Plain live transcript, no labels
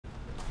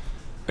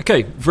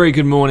Okay, very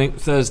good morning.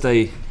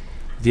 Thursday,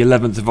 the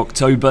 11th of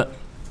October.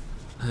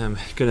 I'm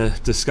going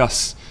to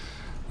discuss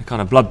the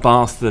kind of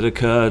bloodbath that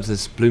occurred,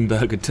 as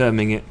Bloomberg are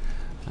terming it,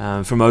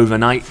 from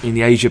overnight in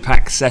the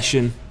Asia-Pac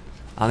session.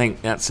 I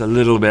think that's a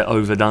little bit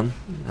overdone,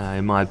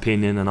 in my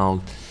opinion, and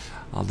I'll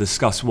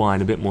discuss why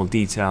in a bit more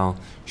detail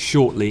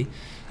shortly.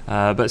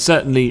 But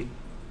certainly,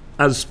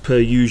 as per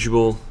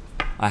usual,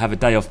 I have a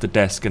day off the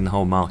desk and the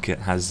whole market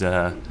has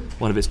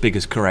one of its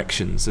biggest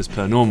corrections as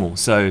per normal.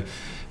 So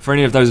for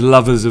any of those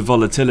lovers of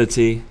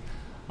volatility,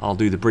 I'll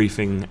do the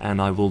briefing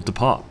and I will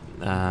depart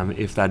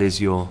if that is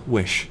your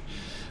wish.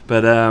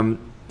 But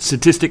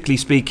statistically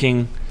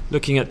speaking,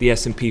 looking at the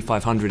S&P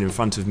 500 in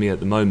front of me at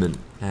the moment,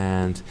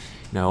 and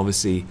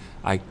obviously,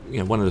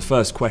 one of the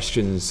first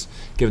questions,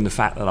 given the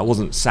fact that I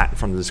wasn't sat in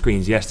front of the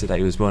screens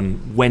yesterday, was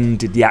when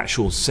did the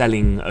actual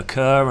selling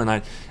occur? And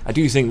I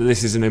do think that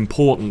this is an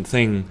important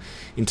thing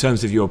in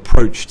terms of your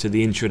approach to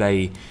the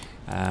intraday,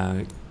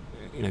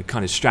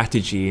 kind of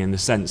strategy, in the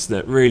sense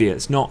that really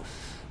it's not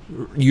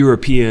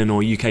European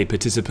or UK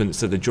participants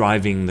that are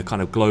driving the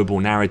kind of global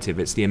narrative.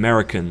 It's the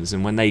Americans,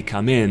 and when they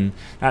come in,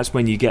 that's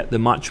when you get the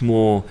much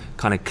more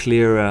kind of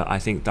clearer, I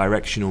think,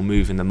 directional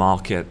move in the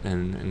market,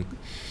 and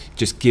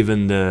just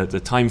given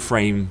the time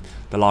frame,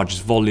 the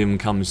largest volume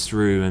comes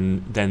through,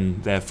 and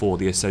then therefore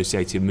the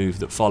associated move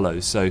that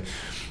follows. So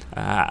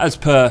as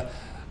per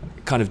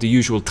kind of the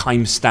usual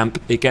timestamp,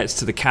 it gets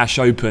to the cash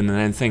open, and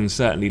then things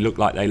certainly look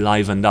like they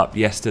livened up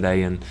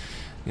yesterday. And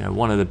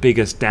one of the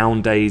biggest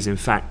down days, in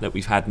fact, that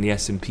we've had in the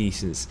S&P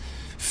since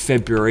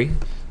February.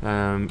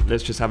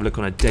 Let's just have a look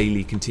on a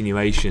daily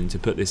continuation to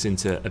put this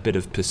into a bit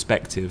of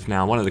perspective.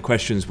 Now, one of the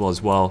questions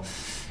was, well,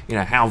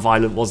 how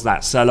violent was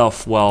that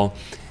sell-off? Well,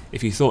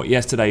 if you thought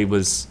yesterday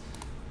was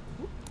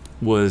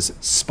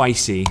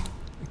spicy,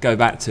 go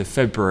back to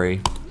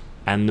February,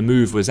 and the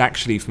move was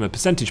actually, from a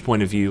percentage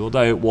point of view,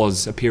 although it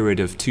was a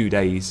period of 2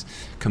 days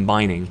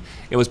combining,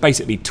 it was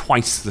basically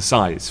twice the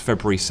size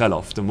February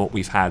sell-off than what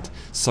we've had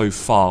so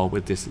far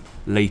with this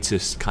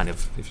latest kind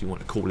of, if you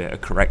want to call it a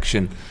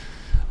correction,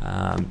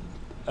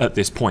 at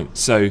this point.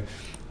 So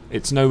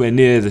it's nowhere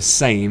near the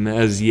same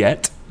as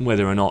yet,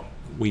 whether or not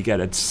we get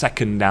a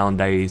second down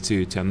day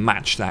to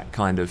match that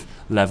kind of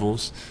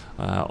levels.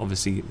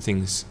 Obviously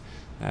things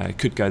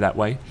could go that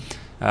way.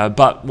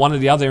 But one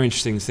of the other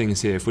interesting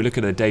things here, if we look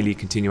at a daily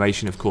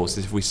continuation, of course,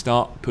 is if we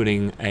start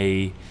putting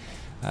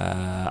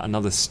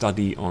another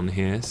study on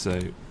here. So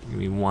give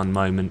me one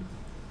moment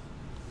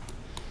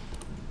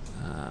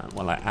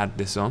while I add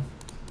this on.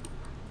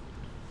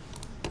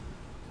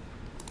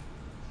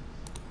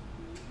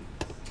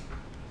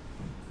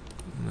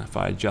 And if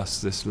I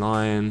adjust this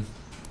line,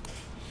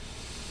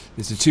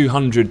 it's a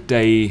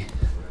 200-day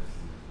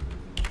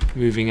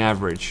moving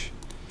average.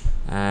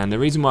 And the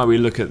reason why we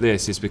look at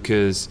this is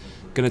because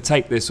I'm going to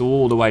take this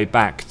all the way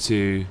back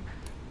to,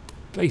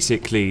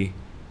 basically,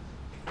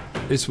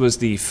 this was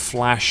the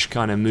flash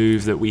kind of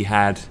move that we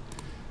had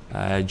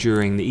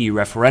during the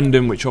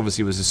referendum, which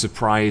obviously was a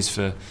surprise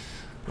for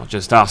not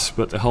just us,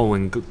 but the whole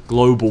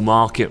global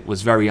market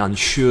was very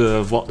unsure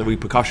of what the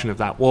repercussion of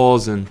that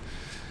was. And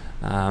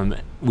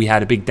we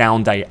had a big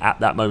down day at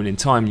that moment in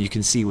time. You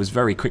can see was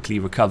very quickly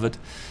recovered.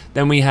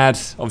 Then we had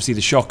obviously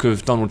the shock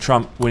of Donald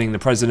Trump winning the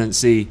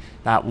presidency,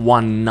 that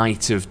one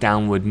night of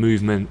downward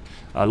movement,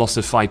 a loss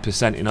of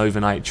 5% in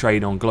overnight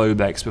trade on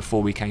Globex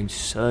before we came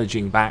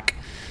surging back.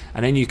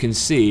 And then you can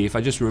see, if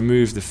I just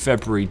remove the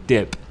February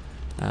dip,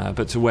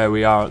 but to where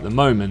we are at the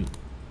moment,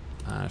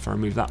 if I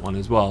remove that one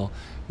as well,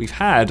 we've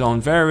had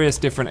on various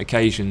different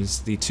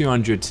occasions, the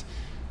 200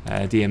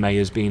 DMA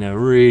has been a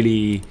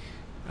really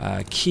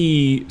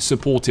key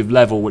supportive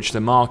level, which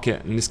the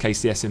market, in this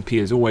case the S&P,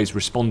 has always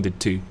responded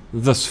to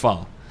thus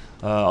far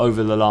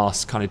over the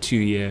last kind of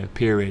 2-year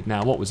period.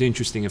 Now, what was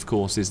interesting, of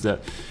course, is that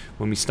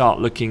when we start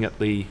looking at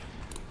the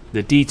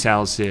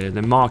details here,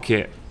 the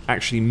market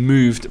actually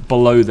moved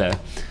below there.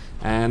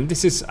 And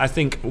this is, I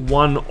think,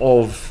 one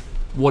of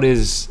what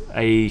is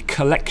a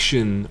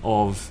collection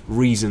of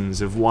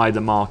reasons of why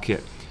the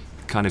market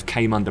kind of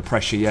came under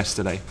pressure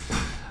yesterday.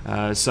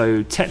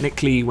 So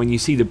technically, when you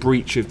see the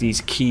breach of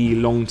these key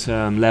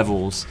long-term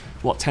levels,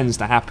 what tends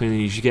to happen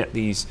is you get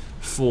these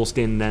forced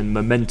in then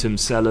momentum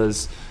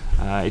sellers.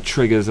 It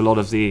triggers a lot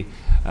of the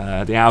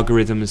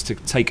algorithms to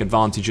take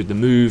advantage of the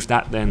move.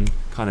 That then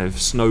kind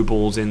of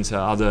snowballs into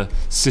other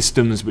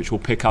systems which will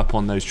pick up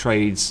on those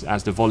trades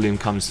as the volume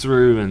comes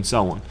through, and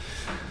so on.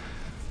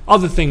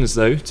 Other things,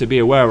 though, to be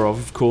aware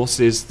of course,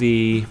 is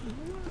the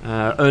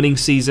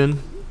earnings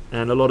season.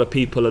 And a lot of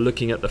people are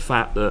looking at the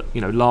fact that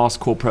last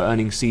corporate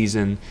earnings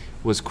season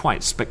was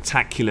quite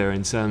spectacular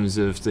in terms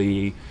of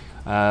the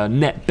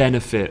net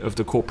benefit of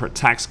the corporate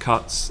tax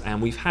cuts,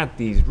 and we've had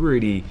these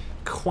really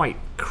quite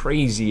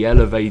crazy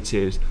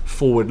elevated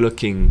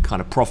forward-looking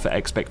kind of profit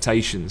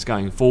expectations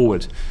going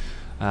forward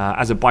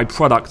as a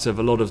byproduct of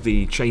a lot of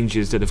the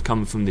changes that have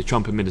come from the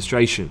Trump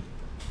administration.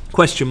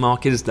 Question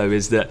mark is, though,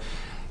 is that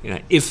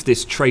if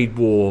this trade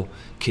war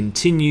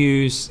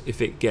continues,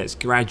 if it gets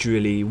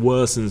gradually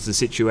worsens the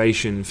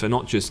situation for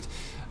not just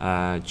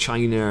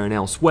China and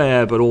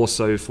elsewhere, but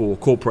also for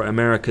corporate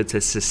America to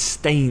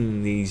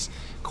sustain these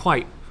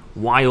quite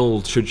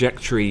wild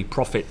trajectory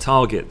profit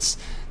targets,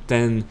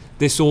 then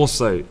this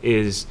also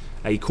is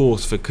a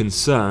cause for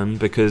concern,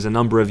 because a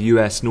number of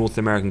US North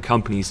American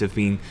companies have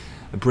been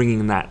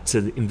bringing that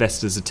to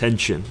investors'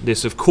 attention.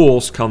 This, of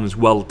course, comes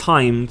well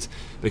timed,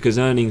 because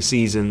earnings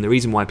season, the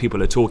reason why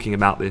people are talking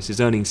about this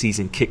is earnings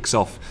season kicks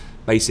off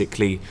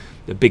basically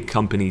the big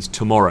companies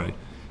tomorrow.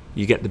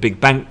 You get the big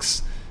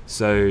banks,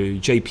 so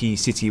JP,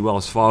 Citi,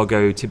 Wells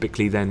Fargo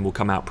typically then will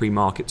come out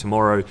pre-market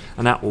tomorrow,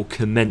 and that will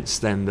commence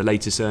then the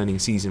latest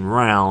earnings season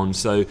round.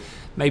 So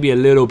maybe a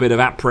little bit of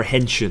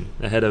apprehension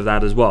ahead of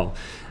that as well.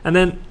 And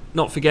then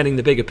not forgetting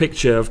the bigger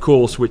picture, of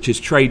course, which is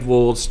trade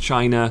wars.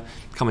 China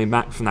coming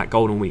back from that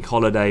Golden Week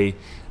holiday,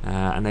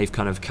 and they've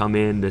kind of come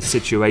in. The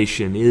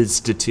situation is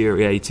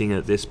deteriorating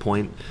at this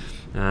point,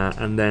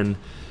 and then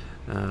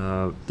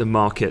the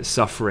market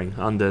suffering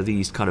under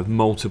these kind of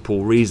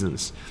multiple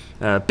reasons.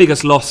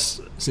 Biggest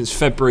loss since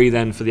February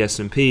then for the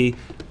S&P.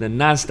 The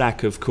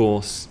Nasdaq, of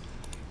course,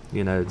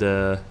 you know,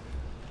 the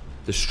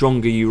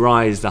stronger you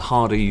rise, the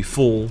harder you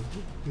fall.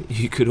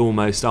 You could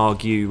almost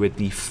argue with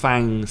the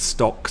FANG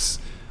stocks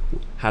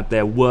had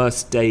their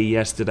worst day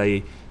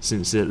yesterday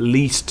since at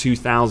least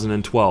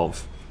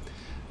 2012.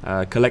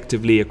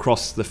 Collectively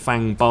across the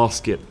FANG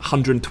basket,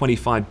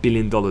 $125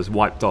 billion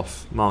wiped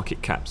off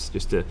market caps,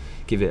 just to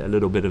give it a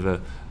little bit of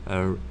a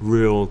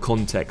real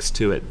context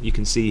to it. You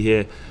can see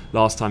here,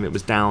 last time it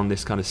was down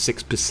this kind of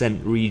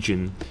 6%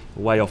 region,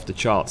 way off the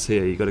charts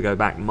here. You've got to go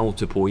back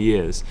multiple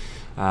years.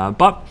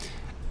 But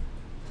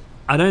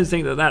I don't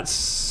think that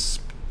that's,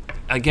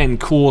 again,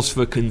 cause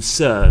for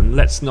concern.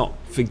 Let's not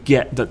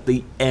forget that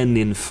the N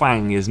in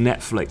FANG is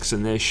Netflix,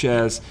 and their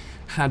shares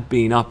had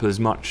been up as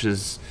much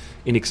as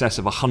in excess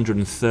of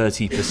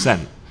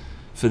 130%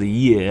 for the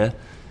year,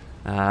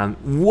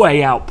 way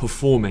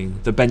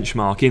outperforming the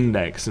benchmark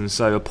index. And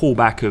so a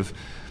pullback of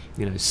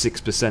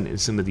 6% in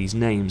some of these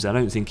names, I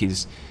don't think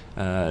is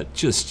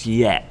just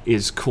yet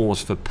is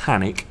cause for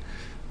panic,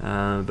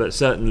 but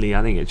certainly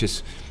I think it's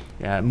just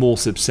more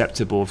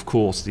susceptible, of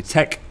course, to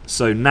tech.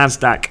 So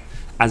Nasdaq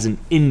as an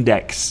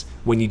index,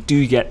 when you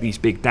do get these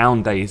big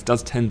down days,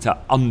 does tend to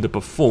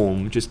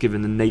underperform, just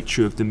given the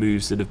nature of the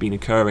moves that have been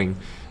occurring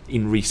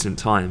in recent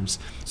times.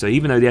 So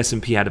even though the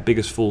S&P had the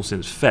biggest fall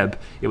since Feb,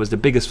 it was the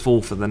biggest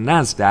fall for the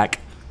Nasdaq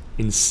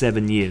in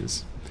 7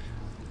 years.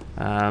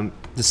 The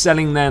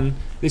selling then,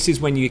 this is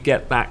when you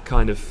get that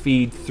kind of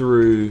feed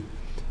through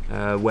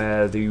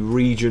where the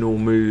regional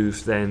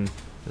move, then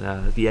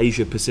the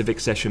Asia Pacific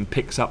session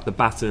picks up the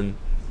baton,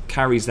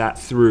 carries that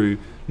through.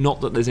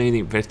 Not that there's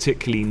anything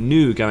particularly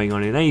new going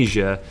on in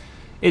Asia,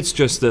 it's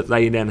just that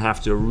they then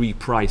have to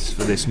reprice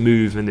for this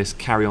move and this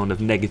carry on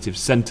of negative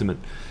sentiment.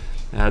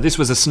 This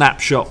was a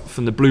snapshot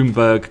from the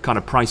Bloomberg kind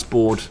of price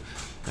board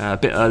a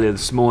bit earlier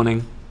this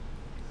morning.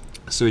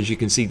 So as you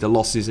can see, the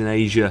losses in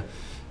Asia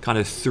kind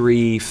of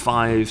 3,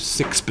 5,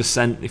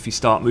 6% if you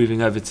start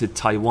moving over to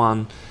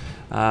Taiwan.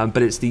 But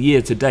it's the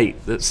year to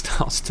date that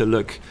starts to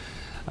look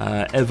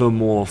ever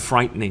more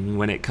frightening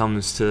when it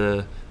comes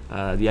to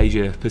the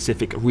Asia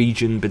Pacific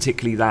region,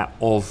 particularly that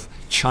of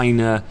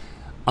China,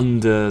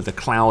 under the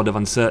cloud of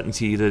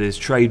uncertainty that is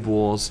trade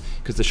wars,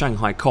 because the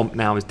Shanghai comp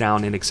now is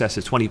down in excess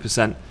of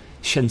 20%.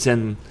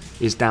 Shenzhen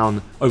is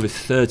down over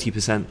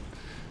 30%.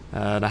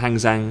 The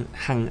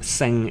Hang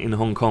Seng in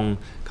Hong Kong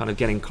kind of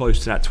getting close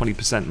to that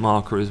 20%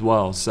 marker as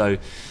well. So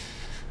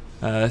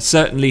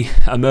certainly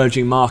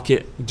emerging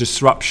market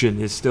disruption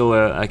is still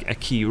a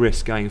key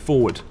risk going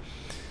forward.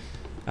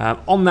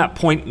 On that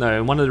point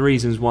though, one of the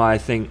reasons why I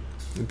think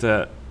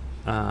that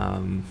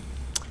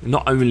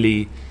not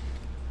only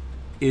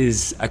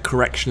is a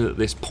correction at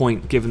this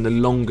point, given the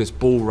longest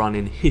bull run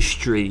in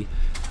history,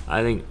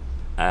 I think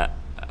at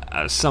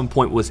some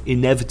point was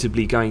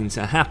inevitably going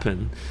to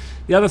happen.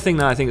 The other thing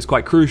that I think is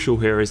quite crucial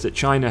here is that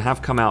China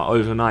have come out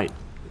overnight,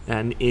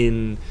 and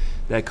in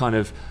their kind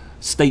of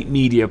state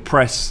media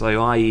press,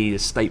 so i.e. the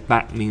state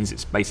back means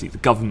it's basically the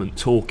government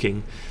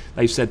talking,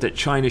 they've said that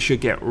China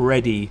should get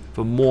ready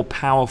for more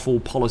powerful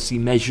policy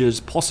measures,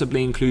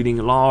 possibly including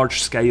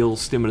large-scale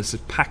stimulus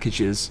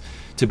packages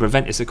to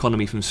prevent its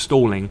economy from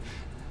stalling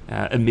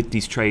amid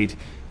these trade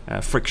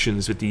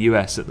frictions with the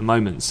US at the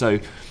moment. So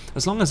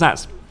as long as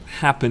that's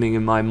happening,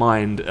 in my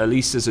mind, at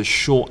least as a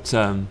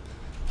short-term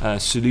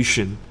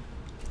solution,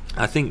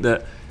 I think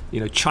that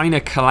China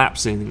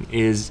collapsing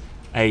is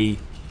a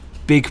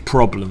big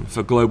problem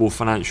for global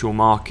financial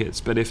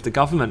markets. But if the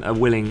government are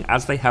willing,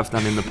 as they have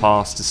done in the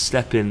past, to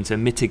step in to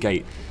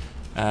mitigate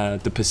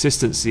the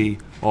persistency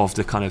of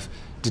the kind of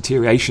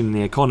deterioration in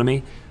the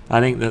economy, I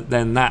think that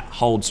then that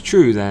holds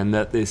true then,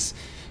 that this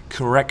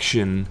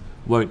correction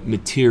won't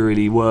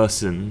materially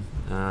worsen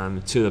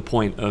to the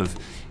point of,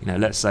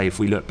 let's say if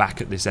we look back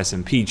at this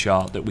S&P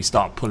chart, that we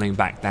start pulling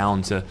back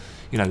down to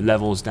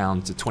levels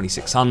down to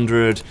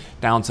 2600,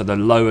 down to the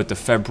low of the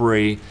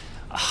February.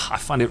 I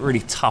find it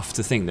really tough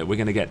to think that we're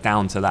going to get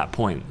down to that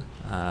point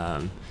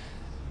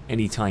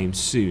anytime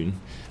soon.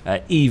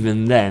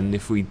 Even then,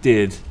 if we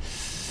did,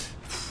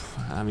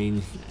 I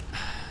mean,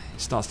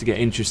 starts to get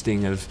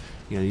interesting of,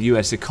 the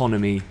US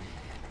economy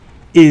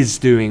is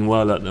doing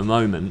well at the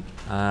moment,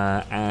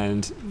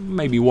 and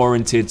maybe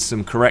warranted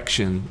some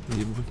correction.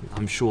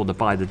 I'm sure the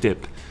buy the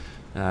dip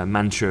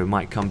mantra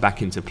might come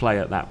back into play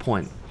at that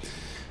point.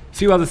 A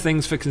few other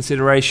things for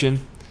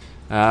consideration.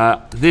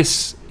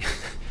 This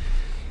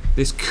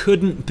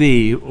couldn't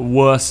be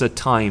worse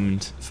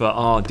timed for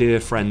our dear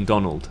friend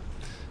Donald,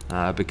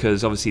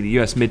 because obviously the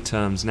US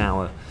midterms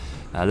now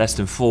are less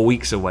than 4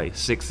 weeks away,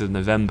 6th of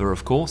November,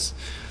 of course,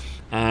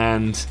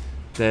 and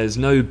there's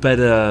no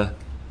better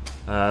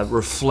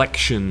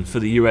reflection for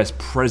the US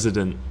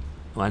president,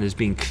 and has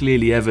been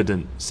clearly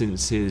evident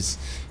since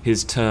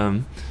his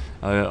term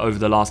over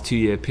the last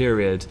 2-year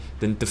period,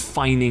 than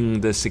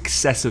defining the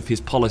success of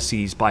his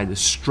policies by the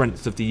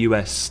strength of the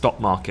US stock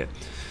market.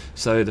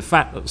 So the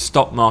fact that the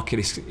stock market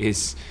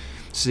is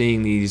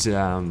seeing these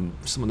some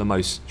of the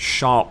most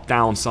sharp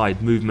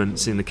downside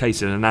movements in the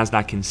case of the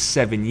Nasdaq in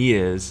 7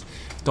 years,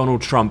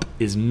 Donald Trump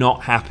is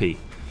not happy.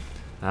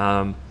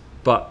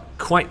 But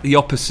quite the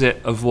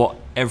opposite of what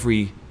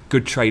every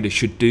good trader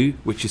should do,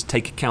 which is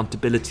take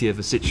accountability of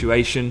a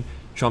situation.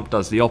 Trump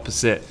does the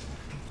opposite,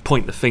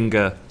 point the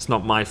finger, it's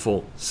not my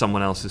fault,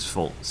 someone else's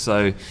fault.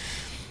 So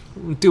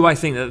do I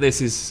think that this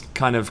is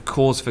kind of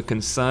cause for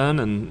concern,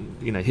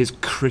 and his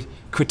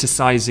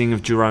criticizing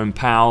of Jerome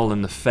Powell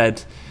and the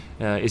Fed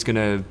is going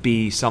to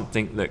be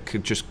something that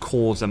could just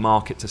cause a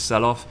market to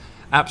sell off?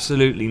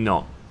 Absolutely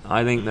not.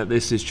 I think that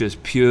this is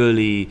just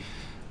purely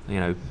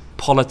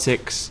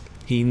politics.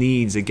 He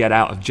needs a get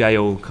out of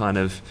jail kind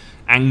of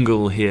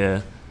angle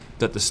here,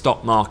 that the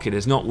stock market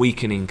is not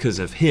weakening because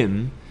of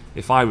him.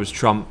 If I was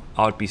Trump,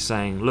 I'd be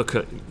saying, look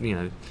at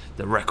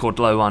the record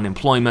low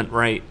unemployment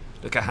rate,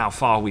 look at how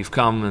far we've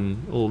come,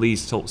 and all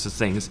these sorts of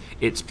things.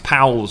 It's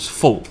Powell's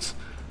fault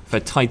for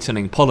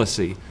tightening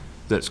policy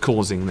that's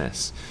causing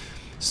this.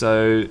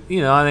 So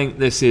I think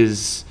this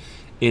is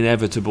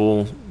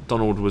inevitable.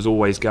 Donald was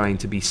always going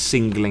to be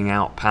singling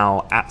out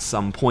Powell at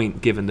some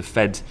point, given the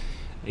Fed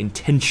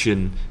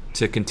intention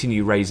to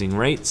continue raising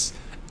rates.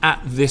 At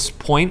this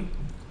point,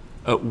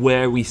 at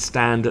where we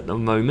stand at the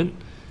moment,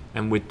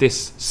 and with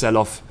this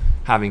sell-off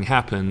having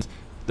happened,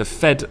 the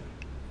Fed,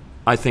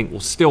 I think,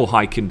 will still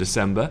hike in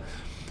December.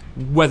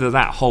 Whether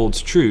that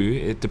holds true,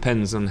 it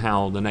depends on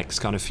how the next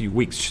kind of few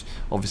weeks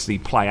obviously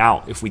play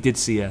out. If we did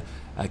see a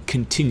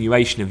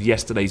continuation of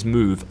yesterday's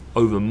move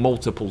over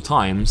multiple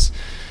times,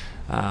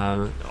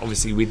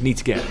 obviously we'd need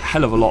to get a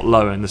hell of a lot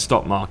lower in the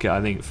stock market,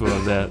 I think, for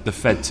the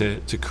Fed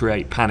to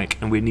create panic,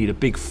 and we'd need a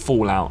big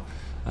fallout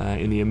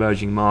in the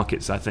emerging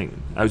markets. I think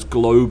those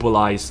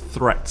globalized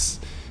threats,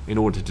 in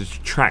order to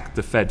detract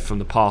the Fed from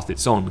the path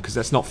it's on, because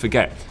let's not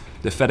forget,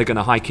 the Fed are going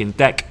to hike in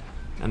deck,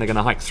 and they're going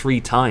to hike 3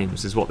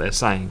 times is what they're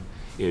saying.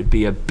 It would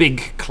be a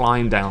big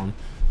climb down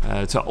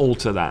to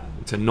alter that,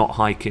 to not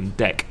hike in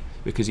deck,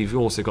 because you've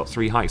also got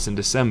 3 hikes in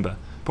December.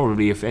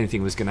 Probably, if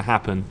anything was going to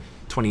happen,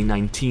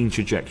 2019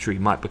 trajectory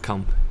might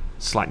become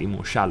slightly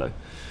more shallow.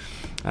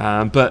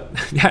 But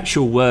the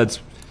actual words,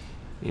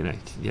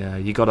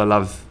 you got to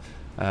love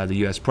the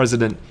US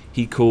president.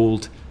 He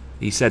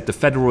said the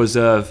Federal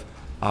Reserve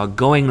are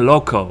going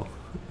loco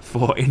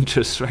for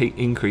interest rate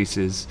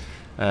increases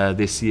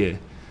this year.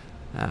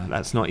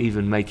 That's not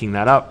even making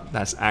that up.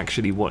 That's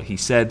actually what he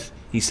said.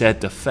 He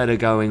said the Fed are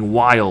going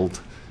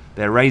wild.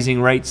 They're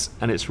raising rates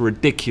and it's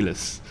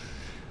ridiculous,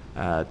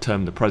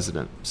 termed the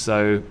president.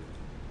 So,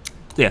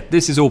 yeah,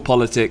 this is all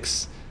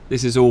politics.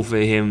 This is all for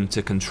him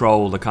to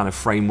control the kind of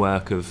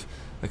framework of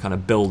the kind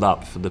of build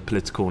up for the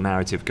political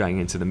narrative going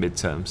into the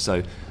midterm.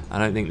 So I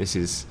don't think this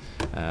is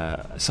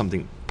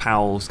something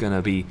Powell's going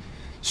to be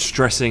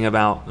stressing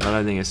about. I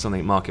don't think it's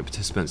something market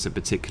participants are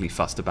particularly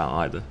fussed about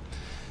either.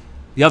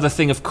 The other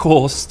thing, of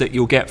course, that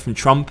you'll get from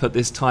Trump at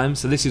this time,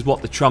 so this is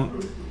what the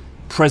Trump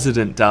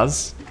president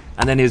does,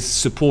 and then his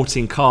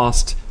supporting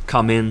cast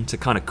come in to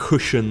kind of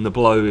cushion the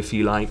blow, if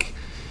you like.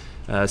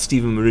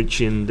 Stephen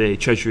Mnuchin, the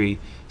Treasury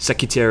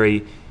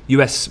Secretary,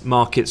 US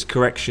markets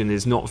correction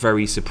is not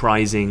very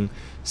surprising.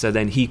 So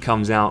then he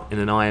comes out in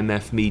an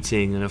IMF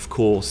meeting, and of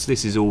course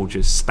this is all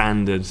just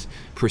standard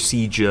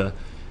procedure.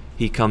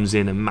 He comes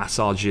in and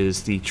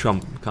massages the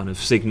Trump kind of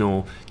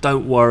signal.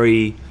 Don't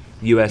worry,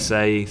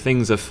 USA,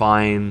 things are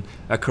fine.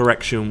 A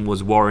correction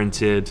was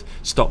warranted.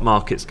 Stock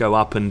markets go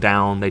up and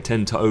down. They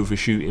tend to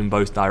overshoot in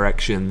both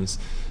directions.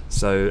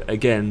 So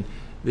again,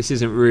 this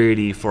isn't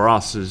really for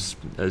us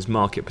as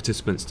market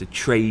participants to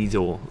trade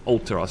or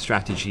alter our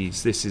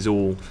strategies. This is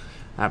all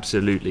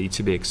absolutely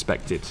to be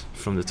expected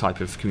from the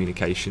type of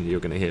communication that you're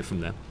going to hear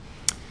from them.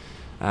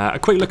 A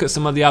quick look at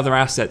some of the other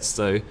assets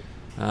though.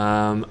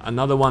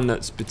 Another one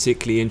that's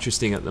particularly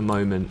interesting at the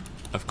moment,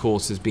 of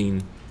course, has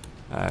been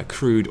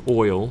crude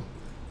oil.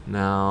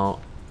 Now,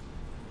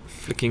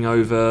 flicking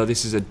over,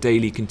 this is a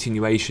daily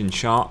continuation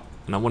chart,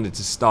 and I wanted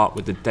to start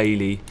with the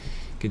daily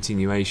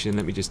continuation.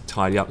 Let me just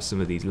tidy up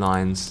some of these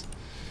lines,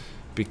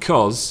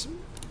 because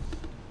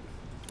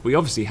we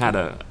obviously had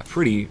a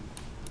pretty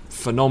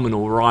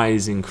phenomenal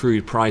rise in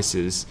crude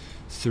prices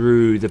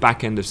through the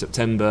back end of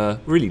September,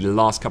 really the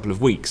last couple of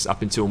weeks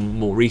up until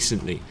more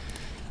recently.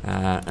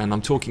 and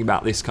I'm talking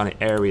about this kind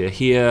of area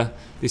here.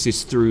 This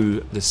is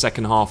through the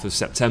second half of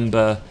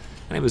September,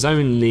 and it was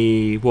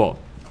only, what,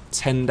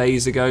 10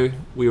 days ago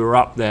we were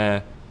up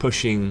there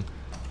pushing,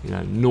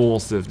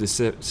 north of the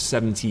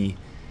 70,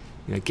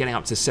 getting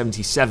up to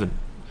 77.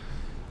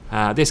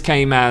 This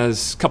came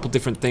as a couple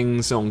different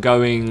things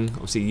ongoing.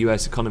 Obviously,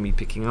 US economy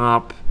picking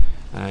up.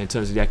 In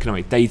terms of the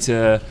economic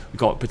data, we've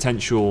got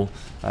potential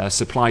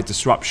supply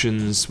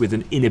disruptions with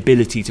an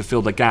inability to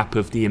fill the gap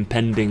of the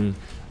impending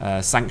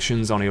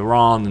sanctions on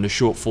Iran and the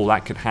shortfall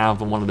that could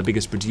have on one of the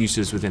biggest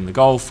producers within the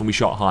Gulf, and we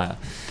shot higher.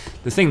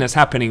 The thing that's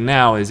happening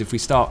now is, if we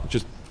start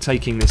just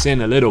taking this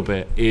in a little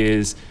bit,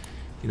 is,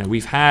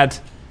 we've had,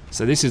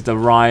 so this is the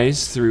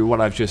rise through what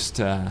I've just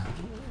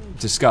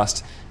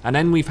discussed, and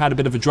then we've had a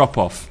bit of a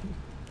drop-off,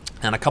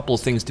 and a couple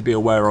of things to be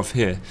aware of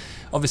here.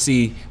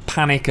 Obviously,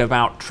 panic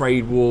about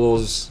trade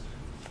wars,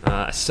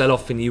 a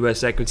sell-off in the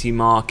US equity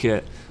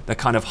market, the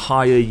kind of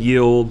higher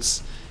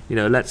yields.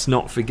 Let's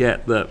not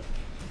forget that,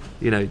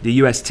 the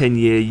US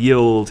 10-year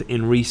yield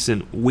in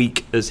recent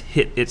week has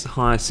hit its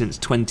highest since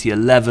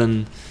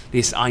 2011.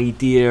 This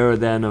idea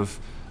then of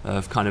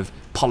kind of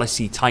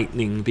policy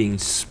tightening being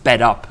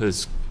sped up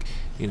has,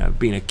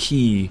 been a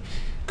key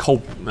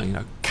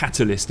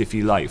catalyst, if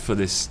you like, for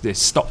this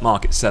stock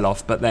market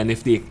sell-off. But then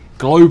if the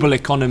global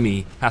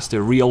economy has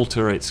to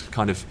re-alter its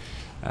kind of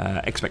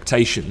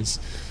expectations,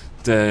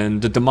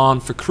 then the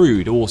demand for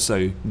crude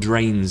also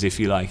drains, if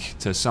you like,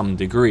 to some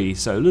degree.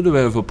 So a little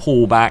bit of a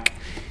pullback,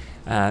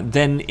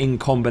 then in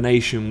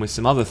combination with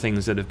some other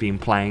things that have been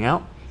playing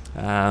out.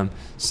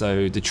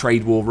 So the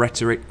trade war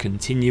rhetoric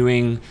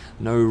continuing,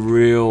 no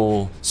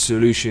real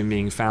solution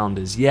being found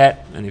as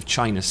yet, and if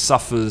China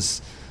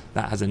suffers,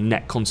 that has a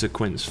net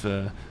consequence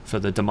for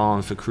the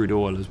demand for crude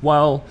oil as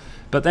well.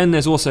 But then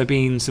there's also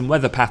been some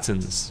weather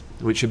patterns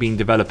which have been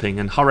developing,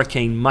 and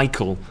Hurricane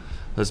Michael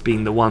has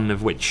been the one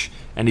of which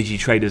energy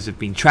traders have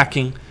been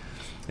tracking.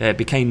 It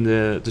became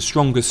the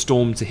strongest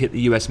storm to hit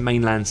the US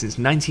mainland since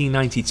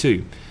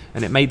 1992,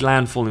 and it made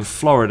landfall in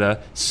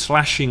Florida,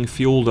 slashing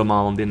fuel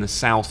demand in the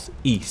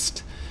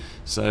southeast.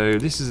 So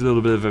this is a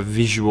little bit of a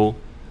visual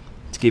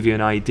to give you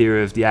an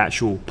idea of the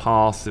actual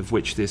path of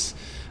which this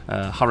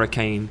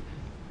hurricane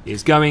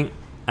is going,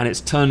 and it's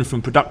turned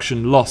from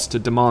production loss to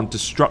demand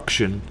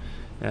destruction,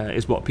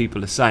 is what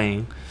people are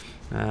saying.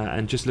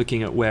 And just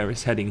looking at where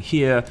it's heading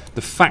here,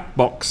 the fact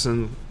box,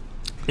 and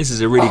this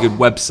is a really good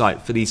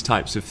website for these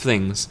types of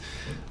things.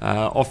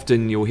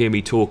 Often you'll hear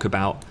me talk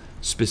about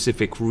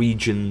specific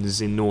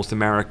regions in North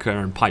America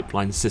and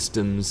pipeline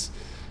systems.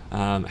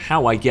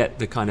 How I get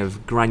the kind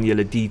of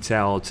granular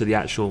detail to the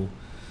actual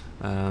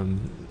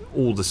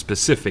all the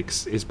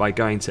specifics is by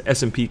going to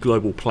S&P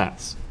Global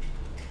Platts.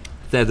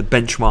 They're the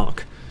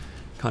benchmark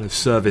kind of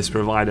service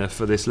provider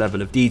for this level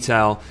of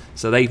detail.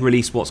 So they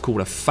release what's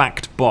called a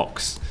fact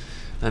box,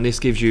 and this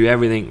gives you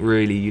everything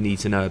really you need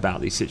to know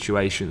about these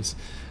situations.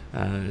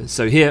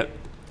 So here,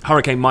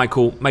 Hurricane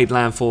Michael made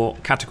landfall,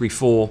 Category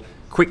 4,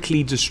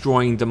 quickly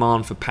destroying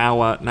demand for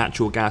power,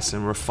 natural gas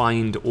and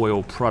refined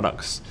oil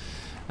products.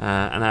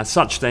 And as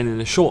such then, in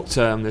the short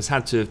term, there's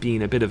had to have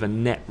been a bit of a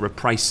net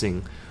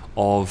repricing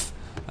of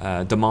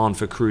demand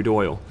for crude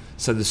oil.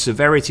 So the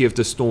severity of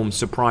the storm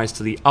surprised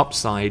to the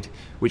upside,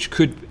 which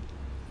could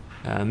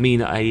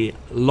mean a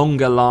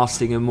longer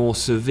lasting and more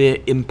severe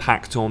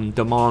impact on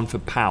demand for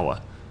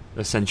power,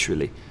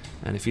 essentially.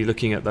 And if you're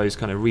looking at those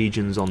kind of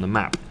regions on the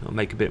map, it'll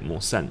make a bit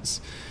more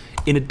sense.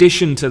 In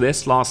addition to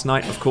this, last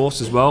night, of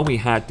course, as well, we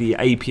had the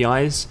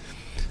APIs,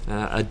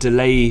 a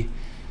delay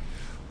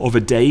of a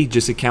day,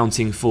 just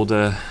accounting for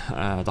the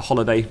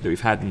holiday that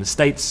we've had in the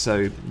States.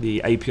 So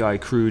the API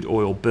crude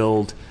oil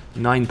build,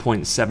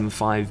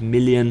 9.75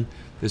 million.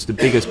 It's the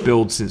biggest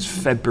build since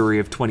February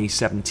of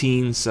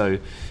 2017. So,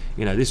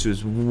 this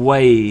was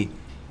way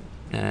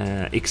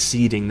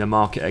exceeding the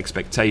market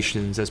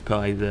expectations as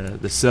per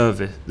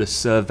the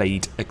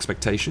surveyed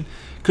expectation.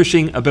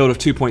 Cushing, a build of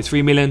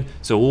 2.3 million,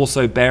 so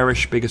also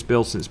bearish, biggest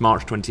build since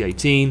March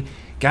 2018.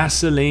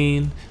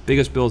 Gasoline,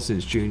 biggest build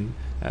since June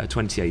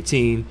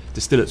 2018.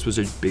 Distillates was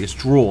the biggest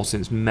draw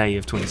since May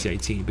of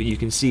 2018. But you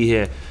can see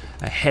here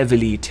a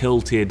heavily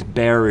tilted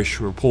bearish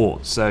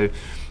report. So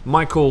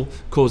Michael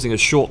causing a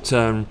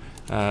short-term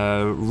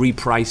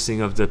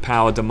repricing of the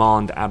power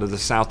demand out of the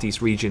southeast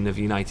region of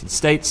the United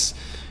States,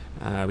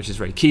 which is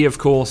very key, of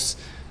course.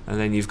 And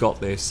then you've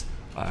got this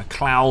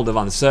cloud of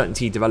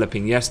uncertainty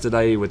developing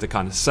yesterday with the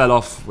kind of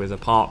sell-off, with a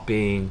part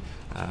being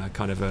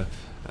kind of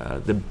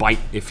the bite,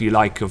 if you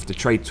like, of the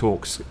trade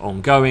talks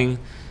ongoing.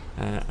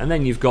 And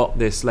then you've got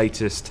this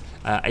latest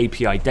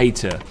API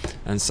data,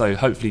 and so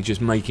hopefully just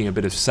making a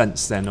bit of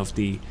sense then of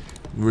the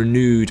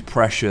renewed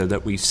pressure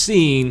that we've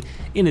seen,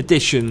 in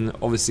addition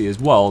obviously as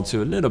well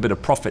to a little bit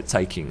of profit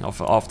taking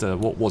after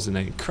what was an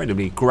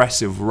incredibly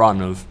aggressive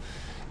run of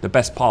the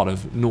best part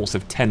of north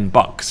of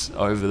 $10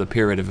 over the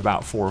period of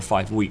about 4 or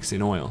 5 weeks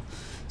in oil.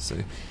 So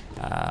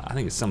I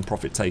think some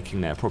profit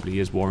taking there probably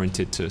is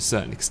warranted to a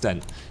certain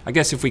extent. I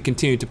guess if we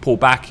continue to pull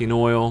back in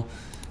oil,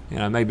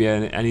 maybe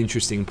an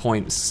interesting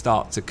point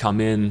start to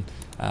come in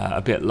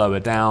a bit lower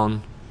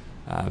down.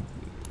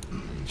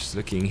 just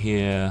looking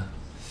here,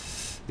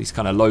 these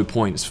kind of low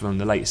points from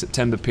the late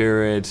September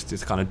period,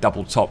 this kind of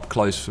double top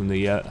close from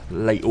the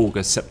late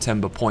August,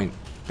 September point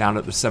down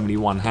at the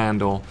 71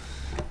 handle.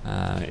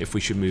 If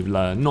we should move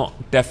lower,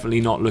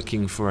 definitely not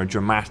looking for a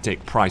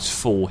dramatic price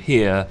fall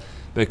here,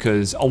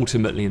 because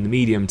ultimately in the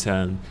medium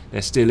term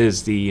there still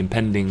is the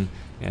impending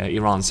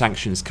Iran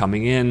sanctions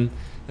coming in.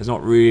 There's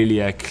not really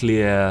a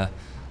clear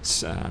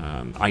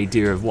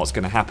idea of what's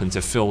going to happen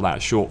to fill that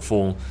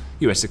shortfall.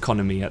 US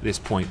economy at this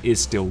point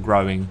is still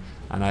growing,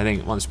 and I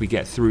think once we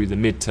get through the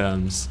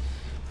midterms,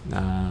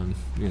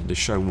 the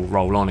show will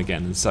roll on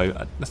again, and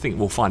so I think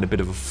we'll find a bit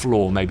of a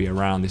floor maybe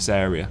around this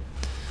area.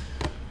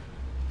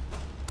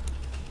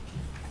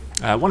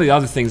 One of the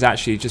other things,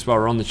 actually, just while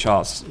we're on the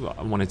charts,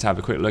 I wanted to have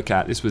a quick look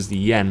at, this was the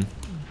yen,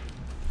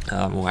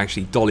 or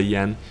actually dollar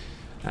yen,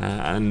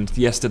 and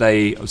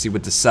yesterday, obviously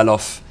with the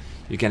sell-off,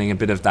 you're getting a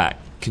bit of that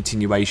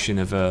continuation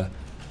of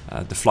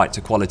the flight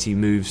to quality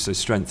move, so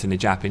strength in the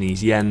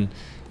Japanese yen.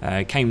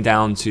 Came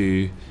down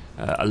to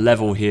a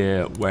level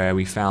here where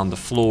we found the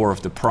floor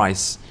of the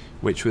price,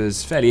 which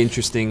was fairly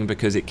interesting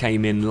because it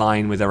came in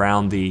line with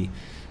around the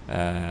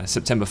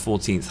September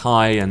 14th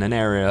high and an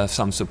area of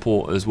some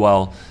support as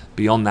well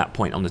beyond that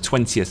point on the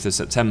 20th of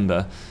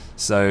September.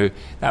 So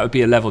that would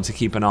be a level to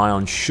keep an eye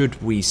on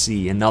should we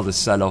see another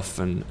sell-off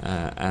and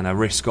a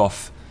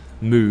risk-off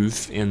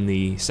move in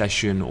the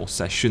session or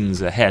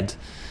sessions ahead.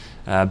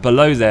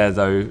 Below there,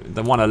 though,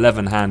 the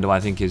 111 handle I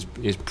think is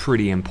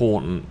pretty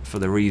important for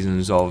the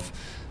reasons of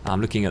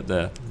looking at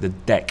the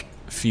deck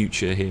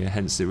future here,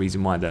 hence the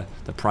reason why the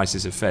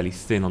prices are fairly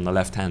thin on the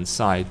left-hand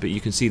side. But you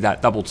can see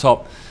that double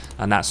top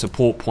and that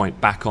support point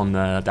back on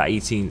the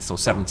 18th or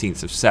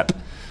 17th of Sep,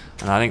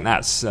 and I think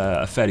that's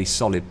a fairly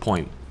solid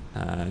point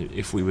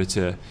if we were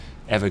to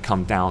ever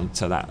come down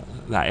to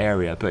that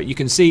area. But you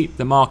can see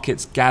the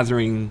markets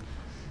gathering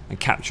and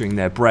capturing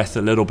their breath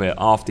a little bit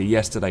after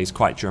yesterday's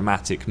quite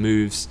dramatic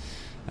moves.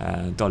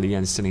 Dollar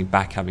yen sitting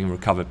back, having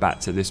recovered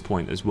back to this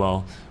point as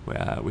well,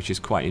 which is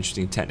quite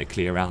interesting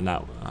technically around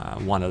that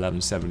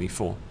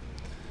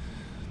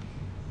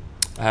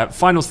 111.74.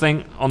 Final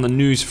thing on the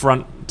news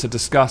front to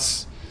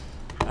discuss,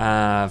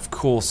 of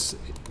course,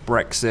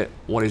 Brexit,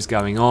 what is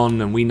going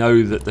on, and we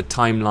know that the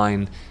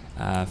timeline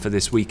for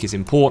this week is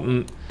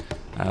important.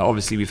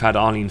 Obviously, we've had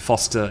Arlene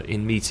Foster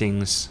in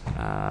meetings,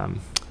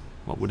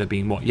 what would have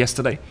been,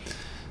 yesterday?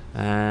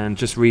 And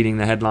just reading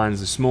the headlines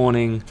this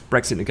morning,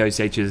 Brexit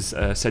negotiators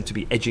are said to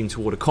be edging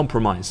toward a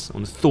compromise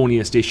on the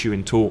thorniest issue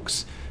in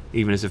talks,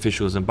 even as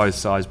officials on both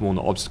sides warn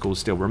that obstacles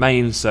still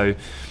remain. So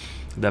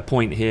the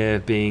point here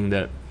being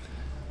that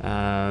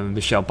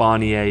Michel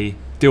Barnier,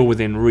 deal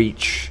within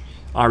reach,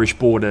 Irish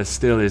border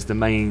still is the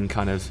main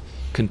kind of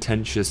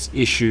contentious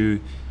issue.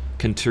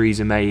 Can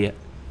Theresa May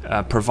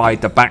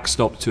provide the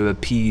backstop to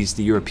appease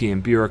the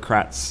European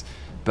bureaucrats,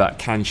 but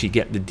can she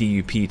get the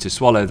DUP to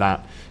swallow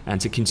that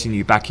and to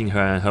continue backing her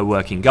and her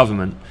working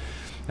government?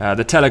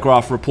 The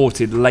Telegraph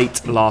reported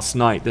late last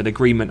night that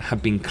agreement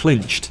had been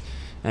clinched,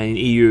 and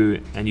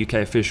EU and UK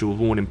officials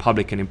warned in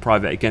public and in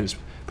private against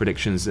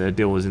predictions that a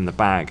deal was in the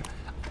bag.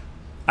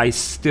 I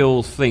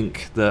still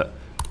think that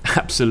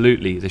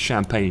absolutely the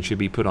champagne should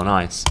be put on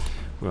ice.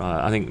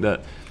 I think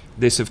that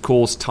this, of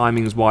course,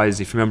 timings wise,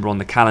 if you remember on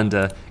the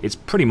calendar, it's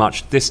pretty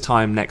much this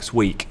time next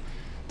week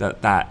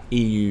that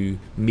EU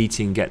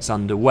meeting gets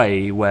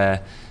underway,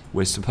 where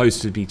we're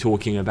supposed to be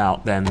talking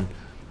about then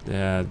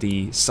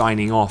the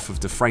signing off of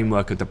the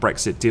framework of the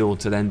Brexit deal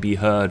to then be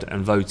heard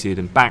and voted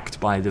and backed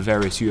by the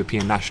various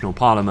European national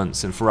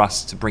parliaments, and for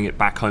us to bring it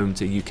back home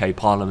to UK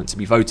Parliament to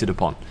be voted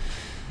upon.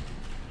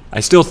 I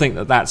still think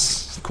that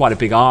that's quite a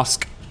big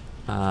ask,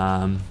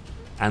 and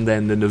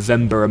then the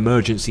November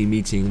emergency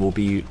meeting will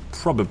be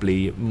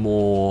probably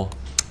more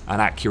an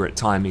accurate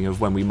timing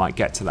of when we might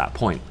get to that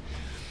point.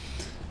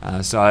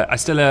 So I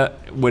still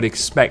would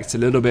expect a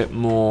little bit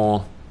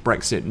more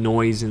Brexit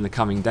noise in the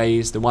coming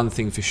days. The one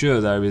thing for sure,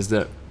 though, is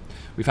that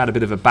we've had a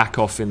bit of a back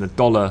off in the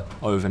dollar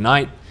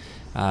overnight,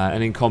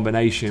 and in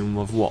combination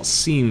with what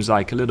seems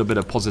like a little bit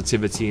of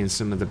positivity in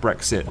some of the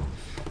Brexit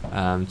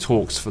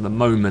talks for the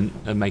moment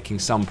and making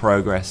some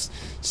progress,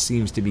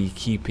 seems to be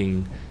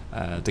keeping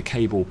the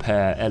cable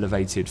pair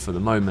elevated for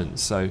the moment.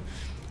 So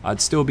I'd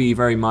still be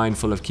very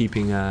mindful of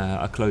keeping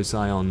a close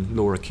eye on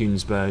Laura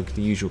Kuenssberg,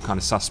 the usual kind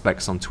of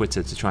suspects on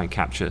Twitter, to try and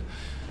capture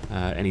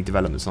any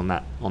developments on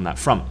that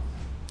front.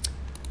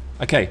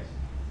 Okay,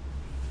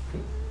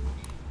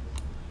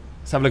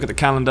 let's have a look at the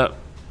calendar.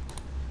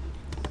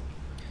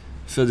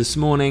 For this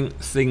morning,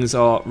 things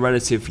are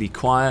relatively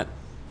quiet.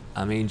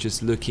 I mean,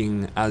 just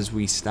looking as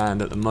we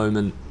stand at the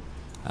moment,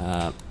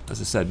 as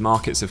I said,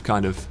 markets have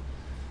kind of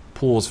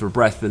paused for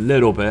breath a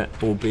little bit,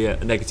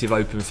 albeit a negative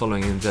open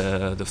following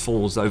the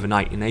falls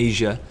overnight in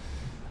Asia.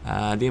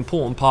 The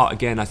important part,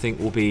 again, I think,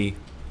 will be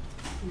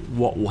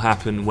what will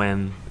happen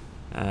when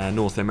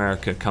North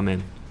America come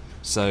in.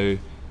 So,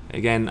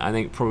 again, I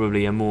think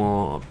probably a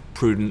more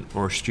prudent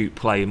or astute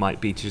play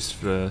might be just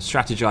for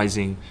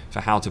strategizing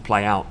for how to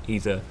play out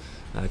either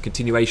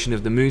continuation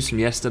of the moves from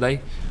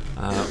yesterday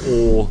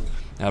or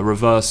a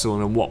reversal,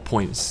 and at what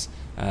points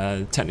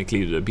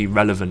technically that would be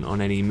relevant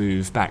on any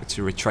move back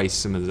to retrace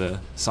some of the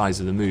size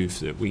of the move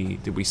that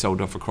we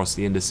sold off across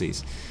the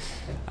indices.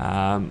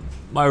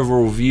 My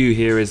overall view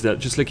here is that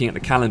just looking at the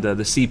calendar,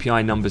 the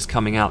CPI numbers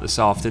coming out this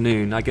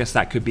afternoon, I guess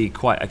that could be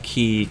quite a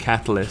key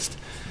catalyst.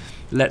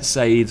 Let's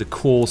say the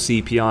core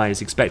CPI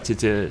is expected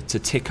to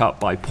tick up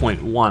by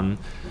 0.1.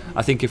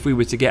 I think if we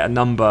were to get a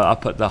number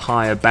up at the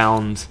higher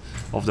bound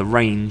of the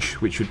range,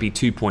 which would be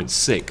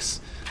 2.6,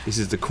 this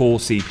is the core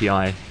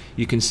CPI,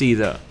 you can see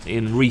that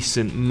in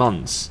recent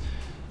months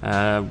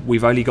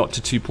we've only got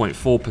to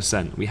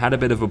 2.4%. We had a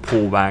bit of a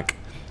pullback.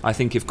 I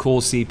think if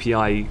core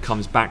CPI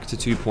comes back to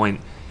 2.3,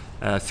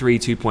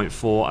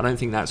 2.4, I don't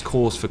think that's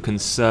cause for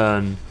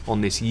concern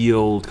on this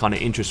yield kind of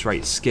interest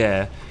rate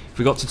scare. If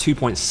we got to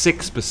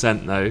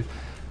 2.6% though,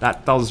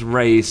 that does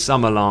raise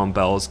some alarm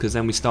bells, because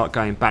then we start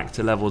going back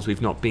to levels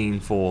we've not been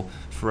for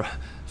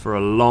a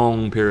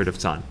long period of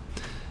time.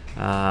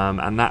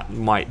 And that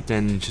might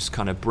then just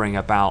kind of bring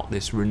about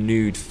this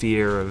renewed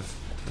fear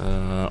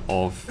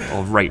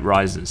of rate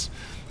rises.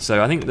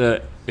 So I think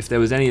that if there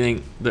was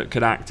anything that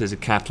could act as a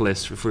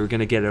catalyst, if we were going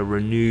to get a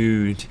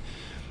renewed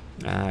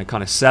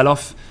kind of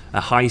sell-off,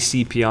 a high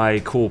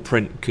CPI core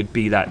print could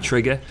be that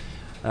trigger.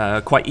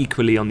 Quite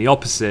equally on the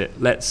opposite,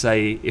 let's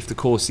say if the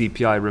core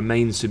CPI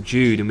remains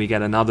subdued and we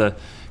get another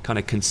kind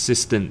of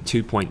consistent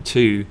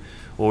 2.2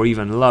 or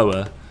even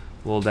lower,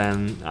 well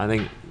then I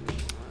think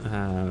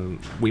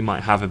we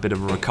might have a bit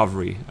of a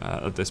recovery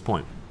at this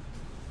point.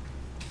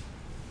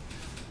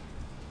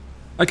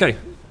 Okay,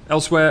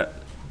 elsewhere,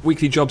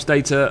 weekly jobs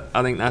data,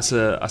 I think that's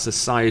a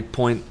side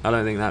point. I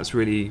don't think that's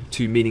really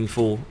too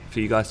meaningful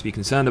for you guys to be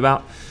concerned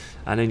about.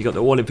 And then you've got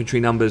the oil inventory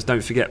numbers.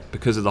 Don't forget,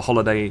 because of the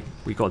holiday,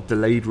 we got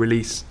delayed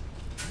release.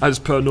 As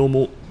per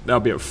normal, that'll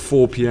be at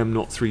 4 PM,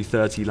 not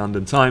 3:30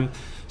 London time.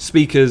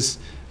 Speakers,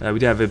 we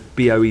do have a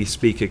BOE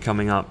speaker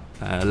coming up,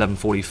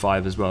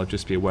 11:45 as well.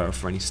 Just be aware of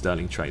for any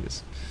sterling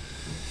traders.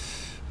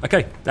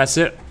 Okay, that's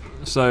it.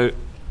 So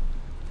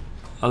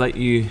I'll let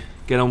you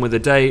get on with the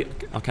day.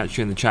 I'll catch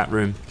you in the chat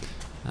room.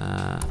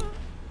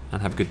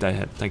 And have a good day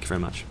ahead. Thank you very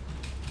much.